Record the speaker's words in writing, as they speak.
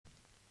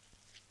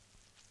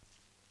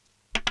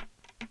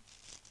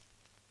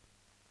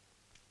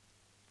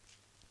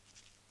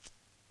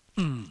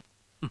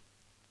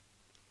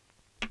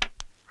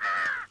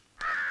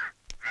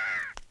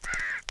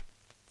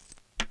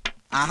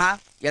ആഹാ,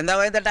 എന്താ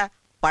പോയതേട്ടാ?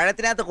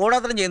 പഴത്തിനകത്ത്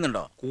കൂടോത്രം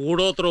ചെയ്യുന്നുണ്ടോ?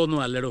 കൂടോത്രം ഒന്നും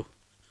അല്ലടോ.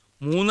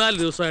 3-4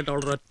 ദിവസമായിട്ട്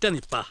അവളുടെ ഒറ്റ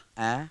നിപ്പാ.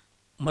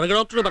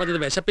 മൃഗഡോക്ടർ പറഞ്ഞത്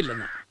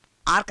വിശപ്പില്ലെന്ന്.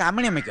 ആർക്ക്?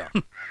 അമ്മിണിയമ്മയ്ക്കോ?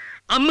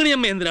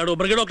 അമ്മിണിയമ്മ എന്തിനാടോ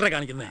മൃഗഡോക്ടറെ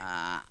കാണിക്കുന്നത്?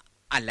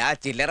 അല്ല,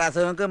 ചില്ലറ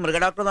അസുഖങ്ങൾക്ക്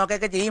മൃഗഡോക്ടർ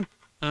നോക്കൊക്കെ ചെയ്യും.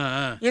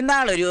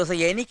 ഇന്നാളൊരു ദിവസം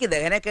എനിക്ക്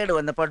ദഹനക്കേട്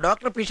വന്നപ്പോ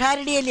ഡോക്ടർ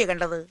പിഷാരടിയല്ലേ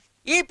കണ്ടത്.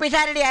 ഈ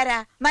പിഷാരടി ആരാ?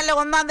 നല്ല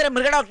ഒന്നാം തരം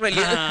മൃഗഡോക്ടർ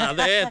അല്ലേ?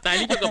 അതെ,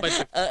 തനിക്കൊക്കെ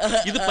പശു.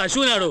 ഇത്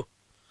പശുവിനാടോ.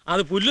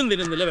 അത് പുല്ലും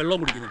തിന്നുന്നില്ല, വെള്ളവും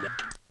കുടിക്കുന്നില്ല.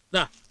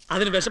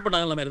 അതിന്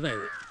വിശപ്പുണ്ടാകാനുള്ള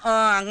മരുന്നായത്.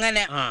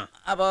 അങ്ങനെ.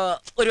 അപ്പൊ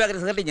ഒരു പകരം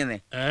സിഗരറ്റ് ചെന്നേ.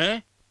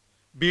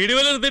 ബീഡി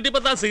വല്ല നിർത്തിയിട്ട്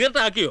ഇപ്പൊ താൻ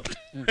സിഗരറ്റ് ആക്കിയോ?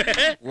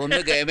 ഒന്ന്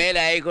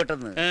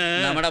ഗമേലായിക്കോട്ടെന്ന്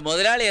നമ്മുടെ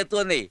മുതലാളി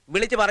എത്തുവന്നേ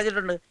വിളിച്ച്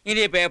പറഞ്ഞിട്ടുണ്ട്.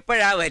 ഇനിയിപ്പൊ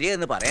എപ്പോഴാ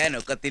വരികയെന്ന്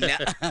പറയാനൊക്കത്തില്ല.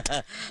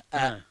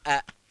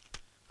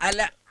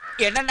 അല്ല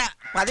എണ്ണ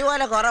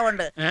പതിപോലെ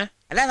കുറവുണ്ട്.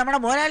 അല്ല നമ്മുടെ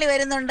മുതലാളി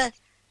വരുന്നുണ്ട്.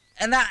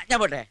 എന്നാ ഞാൻ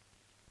പോട്ടെ.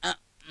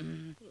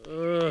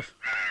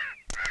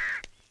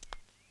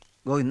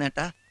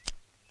 ഗോവിന്ദേട്ടാ,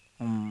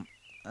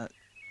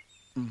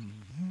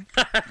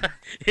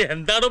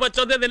 എന്താണോ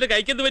പച്ചോദ്യം നിന്റെ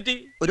കൈക്കെന്ത് പറ്റി?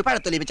 ഒരു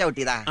പഴത്തൊലിപ്പ്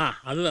ചവിട്ടിയതാ.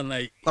 അത്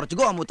നന്നായി. കുറച്ച്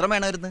ഗോമൂത്രം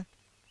വേണമായിരുന്നു.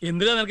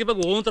 എന്തിനാ നിനക്കിപ്പോ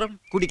ഗോമൂത്രം?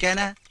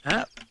 കുടിക്കാനാ.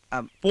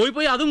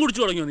 പോയി അതും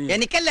കുടിച്ചു തുടങ്ങിയോ നീ?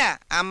 എനിക്കല്ല,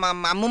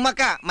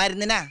 അമ്മുമ്മക്ക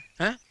മരുന്നിനാ.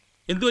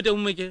 എന്തു പറ്റി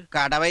അമ്മുമ്മയ്ക്ക്?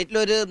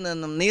 കടവയറ്റിലൊരു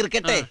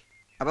നീർക്കെട്ടെ.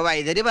 അപ്പൊ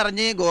വൈദ്യര്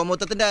പറഞ്ഞ്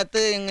ഗോമൂത്രത്തിന്റെ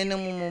അകത്ത് ഇങ്ങനെ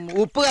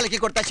ഉപ്പ് കലക്കി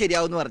കൊടുത്താൽ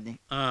ശരിയാവും പറഞ്ഞു.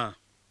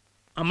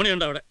 അമ്മണി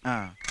ഉണ്ടോ അവിടെ?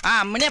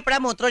 അമ്മണി എപ്പോഴാ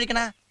മൂത്രം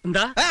ഒഴിക്കണ?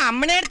 എന്താ?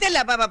 അമ്മണി അടുത്തല്ല,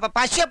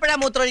 പശു എപ്പോഴാ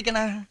മൂത്രം ഒഴിക്കണ?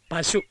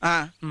 പശു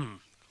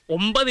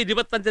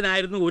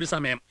 9:25 ഒരു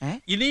സമയം.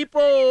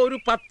 ഇനിയിപ്പോ ഒരു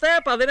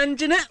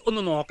 10:15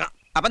 ഒന്ന് നോക്കാം.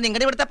 അപ്പൊ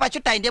നിങ്ങളുടെ ഇവിടുത്തെ പശു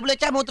ടൈം ടേബിൾ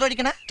വെച്ചാ മൂത്രം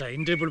ഒഴിക്കണ? ടൈം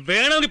ടേബിൾ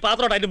വേണമെങ്കിൽ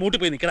പാത്രം അതിന്റെ മൂട്ടി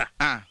പോയി നിക്കടാ.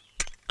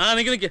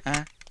 നിക്ക്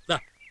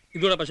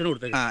ഇതൂടെ പശുവിന്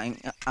കൊടുത്തേക്ക്.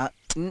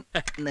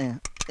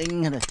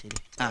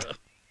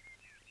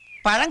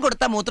 പഴം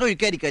കൊടുത്താ മൂത്രം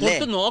ഒഴിക്കായിരിക്കും അല്ലേ?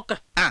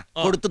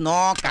 കൊടുത്തു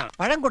നോക്കാം.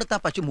 പഴം കൊടുത്താ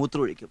പശു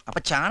മൂത്രം ഒഴിക്കും. അപ്പൊ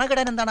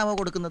ചാണകിടാൻ എന്താണാവോ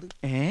കൊടുക്കുന്നത്?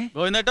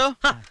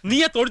 നീ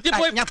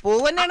തൊഴുത്തിപ്പോയി. ഞാൻ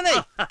പോവന്നാണെന്നേ.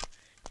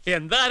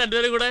 എന്താ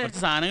രണ്ടുപേരും കൂടെ?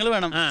 സാധനങ്ങൾ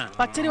വേണം.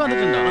 പച്ചരി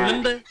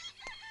വന്നിട്ടുണ്ടോ?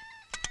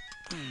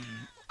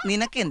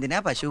 നിനക്ക് എന്തിനാ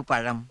പശു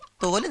പഴം?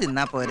 തോല്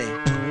തിന്നാ പോരെ.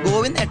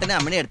 ഗോവിന്ദേട്ടന്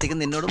അമ്മണി അടുത്തേക്ക്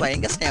നിന്നോട്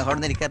ഭയങ്കര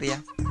സ്നേഹമാണെന്ന്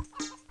എനിക്കറിയാം.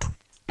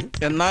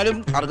 എന്നാലും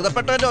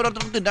അർഹതപ്പെട്ടവരെ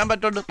ഓരോരുത്തർക്കും തിന്നാൻ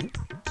പറ്റുള്ളൂ.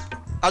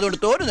 അതുകൊണ്ട്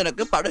തോല്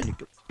നിനക്ക് പഴം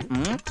ഇരിക്കും.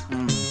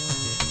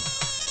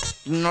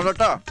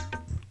 ഇന്നോട്ടോ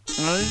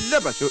നല്ല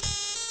പശു,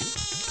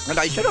 നല്ല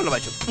ഐശ്വര്യമുള്ള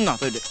പശു.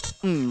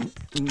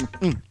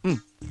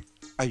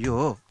 അയ്യോ,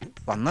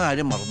 വന്ന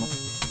കാര്യം മറന്നു.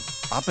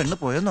 ആ പെണ്ണ്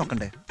പോയെന്ന്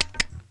നോക്കണ്ടേ?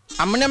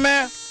 അമ്മണിയമ്മേ,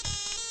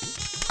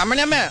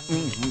 അമ്മണിയമ്മേ,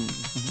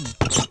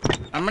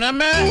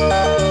 അമ്മണിയമ്മേ.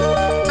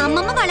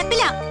 അമ്മമ്മ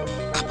വളപ്പില.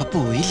 അപ്പൊ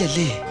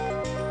പോയില്ലല്ലേ?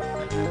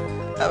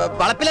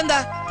 വളപ്പിലെന്താ?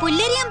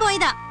 പുല്ലരിയാൻ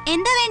പോയതാ.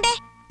 എന്താ വേണ്ടേ?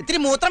 ഇത്തിരി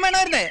മൂത്രം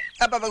വേണമായിരുന്നേ.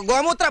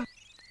 ഗോമൂത്രം.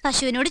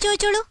 പശുവിനോട്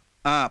ചോദിച്ചോളൂ.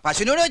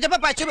 പശുവിനോട് ചോദിച്ചപ്പോ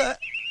പശു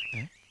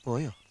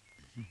പോയോ?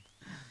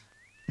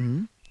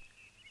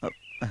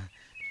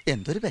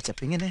 എന്തൊരു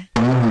വിശപ്പിങ്ങനെ.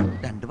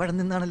 2 പഴം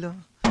നിന്നാണല്ലോ.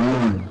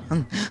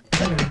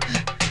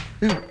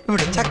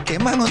 ഇവിടെ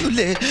ചക്കയും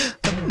മാങ്ങൊന്നുമില്ലേ?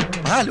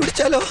 പാൽ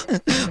കുടിച്ചാലോ?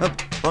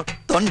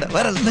 തൊണ്ട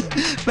വരൾന്ന്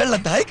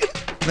വെള്ളം തായ്ക്കണം.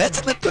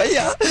 വിശന്നിട്ട് വയ്യ.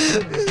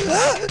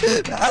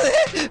 അതെ,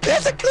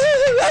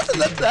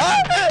 വിശന്നിട്ട്.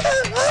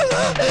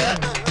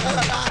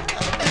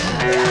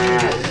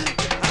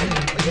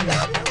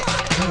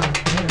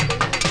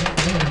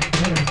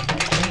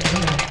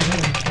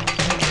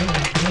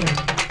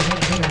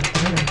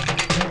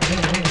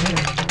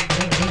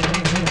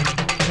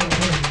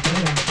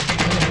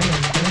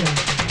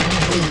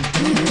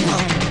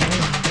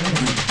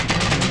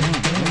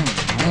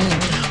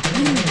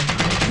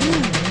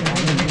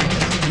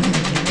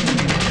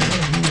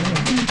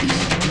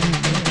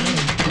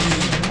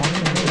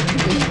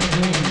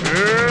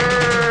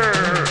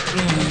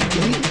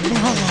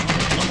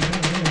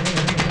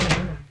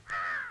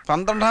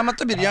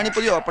 പന്ത്രണ്ടാമത്തെ ബിരിയാണി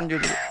പൊതി ഓപ്പൺ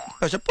ചെയ്തു.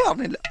 വിശപ്പ്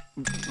പറഞ്ഞില്ല.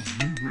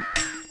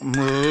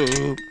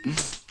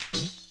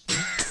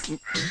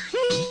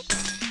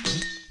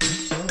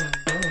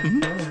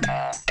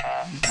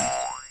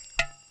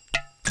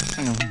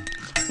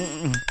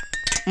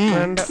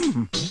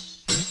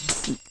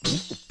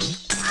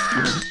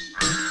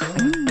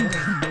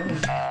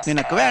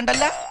 നിനക്ക്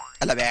വേണ്ടല്ല?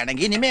 അല്ല,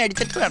 വേണമെങ്കിൽ ഇനി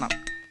മേടിച്ചിട്ട് വേണം.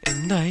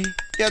 എന്തായി?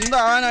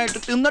 എന്താവാനായിട്ട്?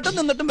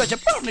 തിന്നിട്ടും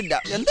വിശപ്പ് പറഞ്ഞില്ല.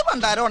 എന്ത്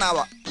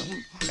പണ്ടാരോണാവാ.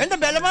 എന്റെ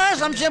ബലമായ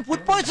സംശയം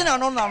ഫുഡ് പോയ്സൺ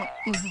ആണോ എന്നാണ്.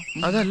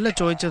 അതല്ല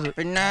ചോദിച്ചത്.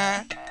 പിന്നെ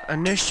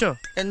അന്വേഷിച്ചോ?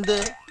 എന്ത്?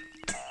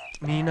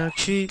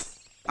 മീനാക്ഷി.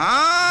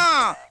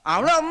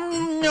 അവള്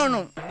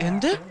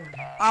എന്ത്?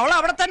 അവള്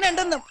അവിടെ തന്നെ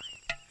ഉണ്ടെന്ന്.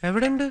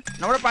 എവിടെ ഉണ്ട്?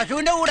 നമ്മുടെ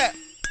പശുവിന്റെ കൂടെ,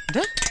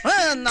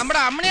 നമ്മുടെ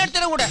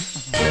അമ്മണിയടുത്തിന്റെ കൂടെ.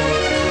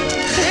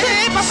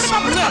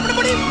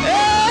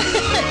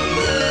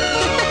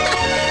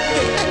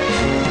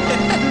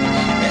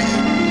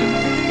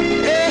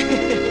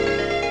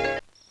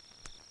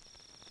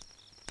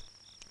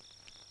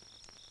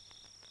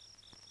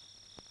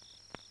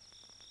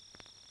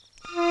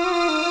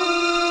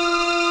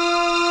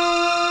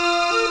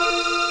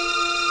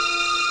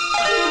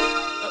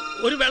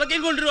 ഒരു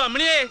വിളക്കേം കൊണ്ടുവരും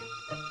അമ്മണിയെ.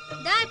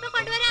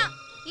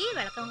 ഈ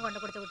വിളക്കം കൊണ്ടു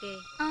കൊടുത്ത കുട്ടിയെ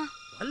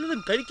വല്ലതും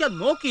കഴിക്കാൻ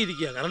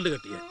നോക്കിയിരിക്കുക. കറണ്ട്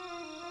കെട്ടിയ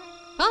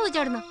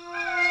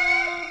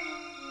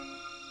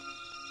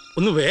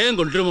ഒന്ന് വേഗം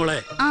കൊണ്ടുവരും മോളെ.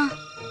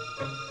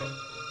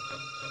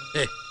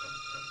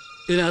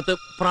 ഇതിനകത്ത്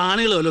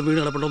പ്രാണികൾ വല്ലതും വീണ്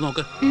കിടപ്പുണ്ടോ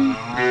നോക്ക്.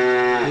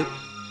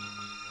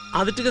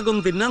 അതിട്ടൊക്കെ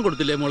ഒന്ന് തിന്നാൻ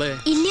കൊടുത്തില്ലേ മോളെ?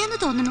 ഇല്ലാന്ന്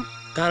തോന്നുന്നു.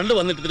 കറണ്ട്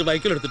വന്നിട്ട്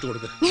ബൈക്കിൽ എടുത്തിട്ട്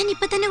കൊടുക്ക്. ഞാൻ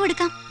ഇപ്പൊ തന്നെ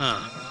കൊടുക്കാം.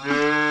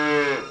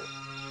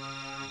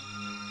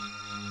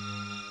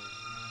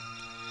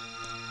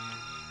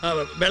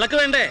 വിളക്ക്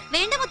വേണ്ടേ?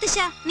 വേണ്ട മുത്തശ്ശ,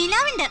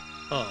 നിലാവുണ്ട്.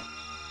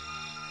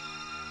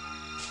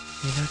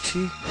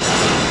 മീനാക്ഷി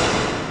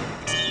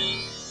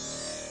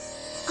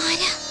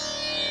ആരാ?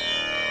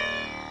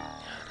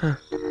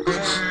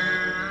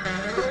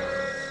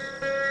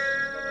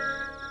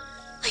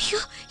 അയ്യോ,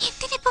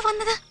 എന്തിനിപ്പോ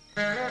വന്നത്?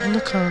 ഒന്ന്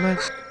കാണാൻ.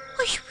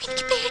 അയ്യോ,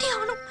 എനിക്ക്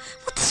പേടിയാവണം.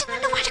 മുത്തശ്ശൻ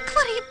കണ്ട് വഴക്ക്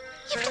പറയും.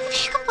 ഇവിടുന്ന്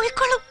വേഗം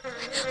പോയിക്കോളൂ.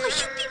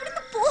 അയ്യോ,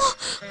 ഇവിടുന്ന് പോ.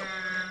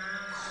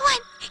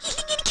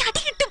 ഇല്ലെങ്കിൽ എനിക്ക്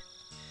അടി കിട്ടും.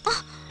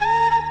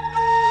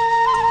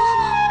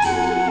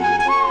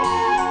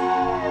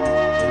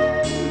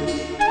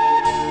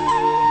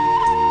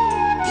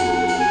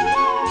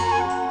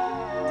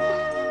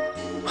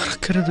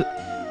 മറക്കരുത്.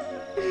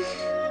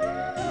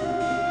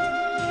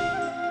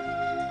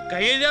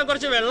 കൈ കഴുകാൻ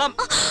കുറച്ച് വെള്ളം.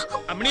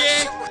 അമ്മിണിയേ.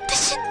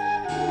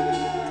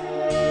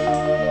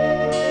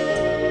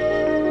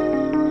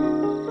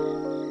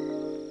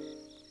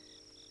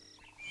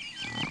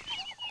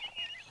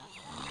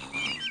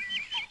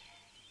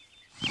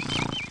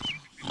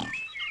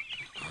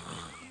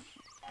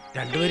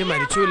 രണ്ടുപേരും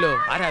മരിച്ചുവല്ലോ.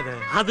 ആരാത്?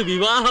 അത്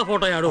വിവാഹ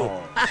ഫോട്ടോയാണോ?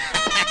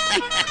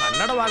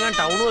 കണ്ണട വാങ്ങാൻ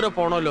ടൗൺ വരെ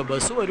പോണല്ലോ.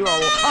 ബസ്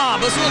വരുവാവോ?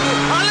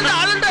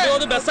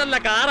 ബസ്സല്ല,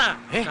 കാറാ.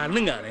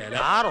 കണ്ണും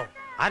കാറോ?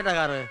 ആരുടെ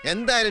കാറ്?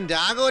 എന്തായാലും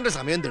രാഘവന്റെ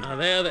സമയം തരും.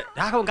 അതെ അതെ.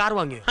 രാഘവൻ കാർ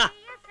വാങ്ങിയോ?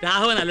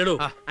 രാഘവൻ അല്ലടോ,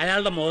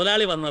 അയാളുടെ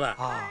മുതലാളി വന്നതാ.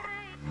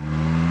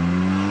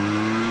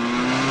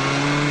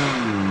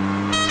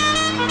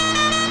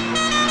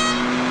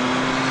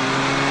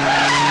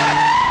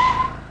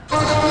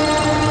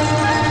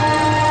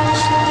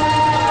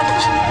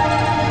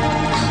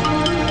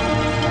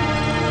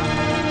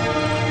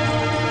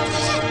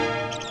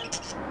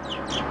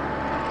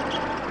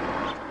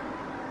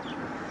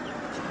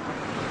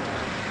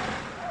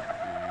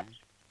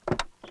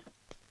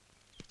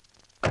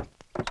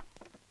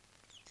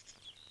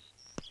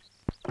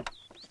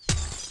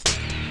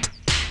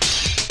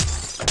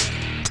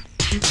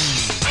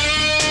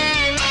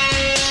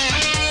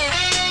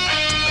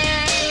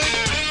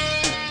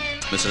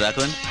 Mister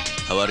Raghavan,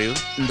 how are you?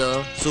 എന്തോ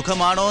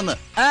സുഖമാണോന്ന്?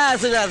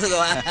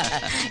 സുഖമാ.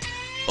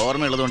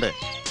 ഓർമ്മയുള്ളതുകൊണ്ട്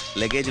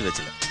ലഗേജ്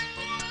വെച്ചില്ല.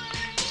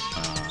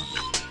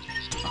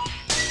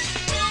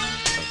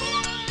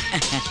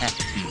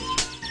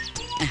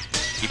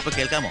 ഇപ്പൊ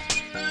കേൾക്കാമോ?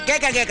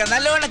 കേക്കാം,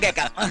 നല്ലവണ്ണം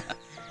കേക്കാം.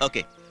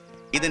 ഓക്കെ,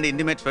 ഇതെന്റെ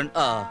intimate front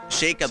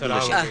Sheikh Abdul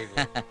Rasheed,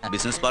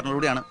 business partner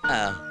കൂടിയാണ്.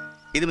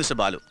 ഇത് മിസ്റ്റർ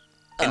ബാലു,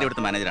 എന്റെ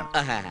ഇവിടുത്തെ മാനേജറാണ്.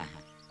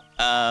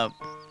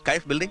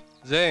 കൈഫ് ബിൽഡിംഗ്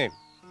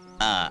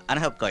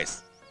അനഹബ് കോയ്സ്.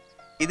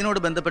 ഇതിനോട്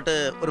ബന്ധപ്പെട്ട്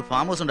ഒരു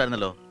ഫാം ഹൗസ്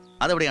ഉണ്ടായിരുന്നല്ലോ,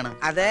 അതെവിടെയാണ്?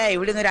 അതെ,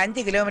 ഇവിടെ നിന്ന് ഒരു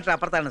 5 കിലോമീറ്റർ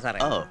അപ്പുറത്താണ് സാറേ.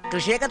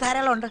 കൃഷിയൊക്കെ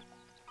ധാരാളം ഉണ്ട്.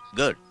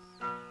 ഗുഡ്.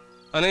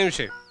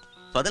 അനീഷ്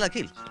ഫദൽ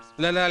അഖിൽ.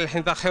 لا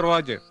الحين تاخير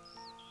واجب.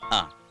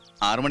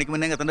 6 മണിക്ക്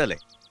മുന്നേ എത്തണ്ടല്ലേ?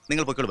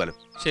 നിങ്ങൾ പൊയ്ക്കോളൂ ബാലു.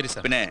 ശരി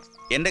സാർ. പിന്നെ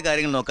എന്റെ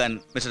കാര്യങ്ങൾ നോക്കാൻ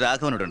മിസ്റ്റർ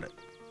രാഘവനോടുണ്ട്.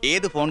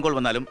 ഏത് ഫോൺ കോൾ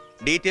വന്നാലും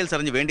ഡീറ്റെയിൽസ്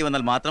അറിഞ്ഞ് വേണ്ടി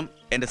വന്നാൽ മാത്രം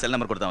എന്റെ സെൽ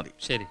നമ്പർ കൊടുത്താൽ മതി.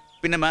 ശരി.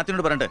 പിന്നെ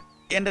മാത്യുവിനോട് പറഞ്ഞിട്ട്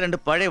എന്റെ 2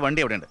 പഴയ വണ്ടി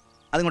അവിടെ ഉണ്ട്,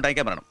 അതിങ്ങോട്ട്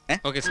അയക്കാൻ പറയണം.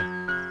 Okay sir.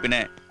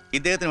 പിന്നെ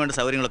ഇദ്ദേഹത്തിന് വേണ്ട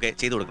സൗകര്യങ്ങളൊക്കെ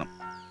ചെയ്തു കൊടുക്കണം.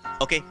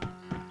 ഓക്കെ?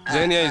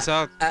 زين يا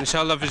إسحاق، إن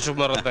شاء الله في نشوف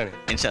مرة ثانية.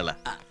 إن شاء الله.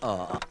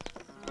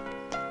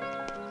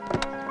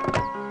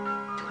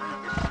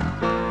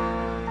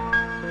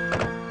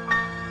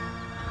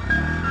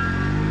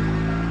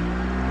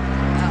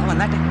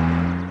 വന്നാട്ടെ.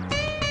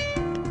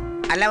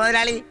 അല്ല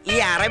മുതലാളി, ഈ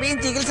അറബിയും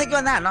ചികിത്സയ്ക്ക്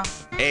വന്നാണോ?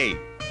 ഏയ്,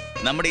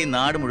 നമ്മുടെ ഈ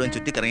നാട് മുഴുവൻ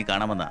ചുറ്റിക്കറങ്ങി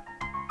കാണാമെന്നാ.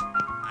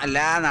 അല്ല,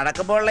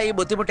 നടക്കുമ്പോഴുള്ള ഈ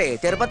ബുദ്ധിമുട്ടേ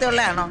ചെറുപ്പത്തിൽ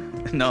ഉള്ളതാണോ?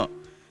 നോ,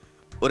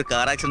 ഒരു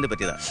കാർ ആക്സിഡന്റ്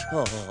പറ്റിയതാ.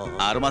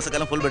 6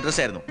 മാസക്കാലം ഫുൾ ബെഡ്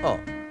റെസ്റ്റ് ആയിരുന്നു.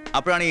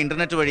 അപ്പോഴാണ് ഈ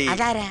ഇന്റർനെറ്റ് വഴി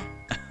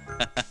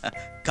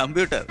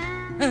കമ്പ്യൂട്ടർ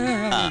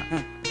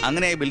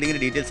അങ്ങനെ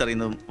ബിൽഡിങ്ങിന്റെ ഡീറ്റെയിൽസ്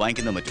അറിയുന്നതും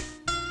വാങ്ങിക്കുന്നതും പറ്റും.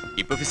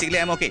 ഇപ്പൊ ഫിസിക്കലി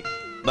ആം ഓക്കെ,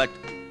 ബട്ട്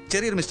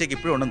ചെറിയൊരു മിസ്റ്റേക്ക്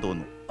ഇപ്പോഴും ഉണ്ടെന്ന്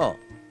തോന്നുന്നു.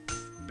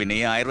 പിന്നെ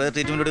ഈ ആയുർവേദ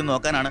ട്രീറ്റ്മെന്റ്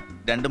നോക്കാനാണ്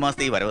 2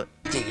 മാസത്തെ ഈ വരവ്.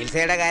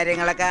 ചികിത്സയുടെ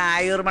കാര്യങ്ങളൊക്കെ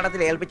ആയുർ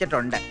മഠത്തിൽ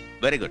ഏൽപ്പിച്ചിട്ടുണ്ട്.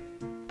 Very good.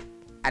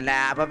 അല്ല,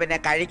 അപ്പൊ പിന്നെ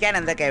കഴിക്കാൻ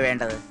എന്തൊക്കെയാ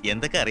വേണ്ടത്?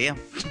 എന്തൊക്കെ അറിയാം?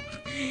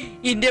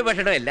 ഇന്ത്യൻ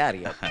ഭക്ഷണം എല്ലാം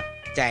അറിയാം.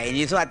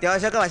 ചൈനീസും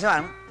അത്യാവശ്യമൊക്കെ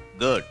വശമാണ്.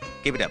 Good,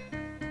 keep it up.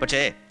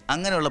 പക്ഷേ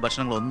അങ്ങനെയുള്ള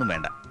ഭക്ഷണങ്ങളൊന്നും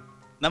വേണ്ട.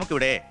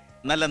 നമുക്കിവിടെ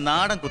നല്ല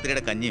നാടൻ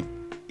കുത്തിരിയുടെ കഞ്ഞിയും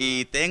ഈ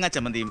തേങ്ങാ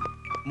ചമ്മന്തിയും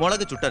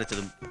മുളക്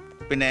ചുട്ടരച്ചതും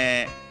പിന്നെ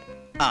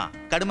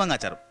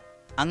കടുമാങ്ങാച്ചാറും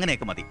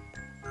അങ്ങനെയൊക്കെ മതി.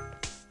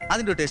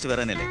 അതിന്റെ ഒരു ടേസ്റ്റ്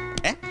വേറെ തന്നെയല്ലേ?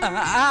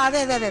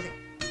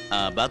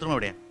 ബാത്റൂം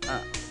എവിടെയാ?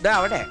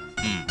 അവിടെ.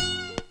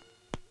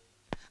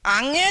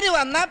 അങ്ങേര്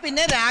വന്നാ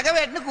പിന്നെ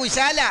രാഘവേട്ടന്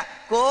കുശാല.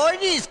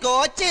 കോഴി,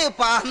 സ്കോച്ച്,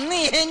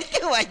 പന്നി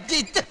എനിക്ക്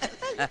വച്ചിട്ട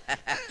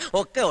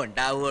ഒക്കെ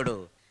ഉണ്ടാവൂടോ.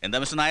 എന്താ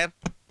മിസ്റ്റർ നായർ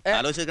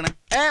ആലോചിക്കണേ?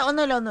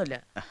 ഒന്നുമില്ല.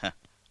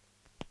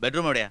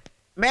 ബെഡ്റൂം എവിടെയാ?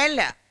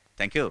 മേല.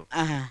 Thank you.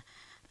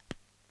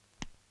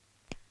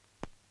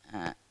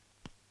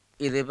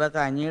 ഇതിപ്പോ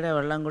കഞ്ഞിയുടെ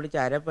വെള്ളം കുടിച്ച്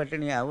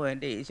അരപ്പട്ടിണിയാവും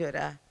എന്റെ ഈശ്വര.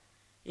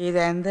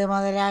 ഇതെന്ത്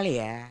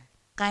മുതലാളിയാ?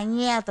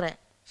 കഞ്ഞിയാത്ര.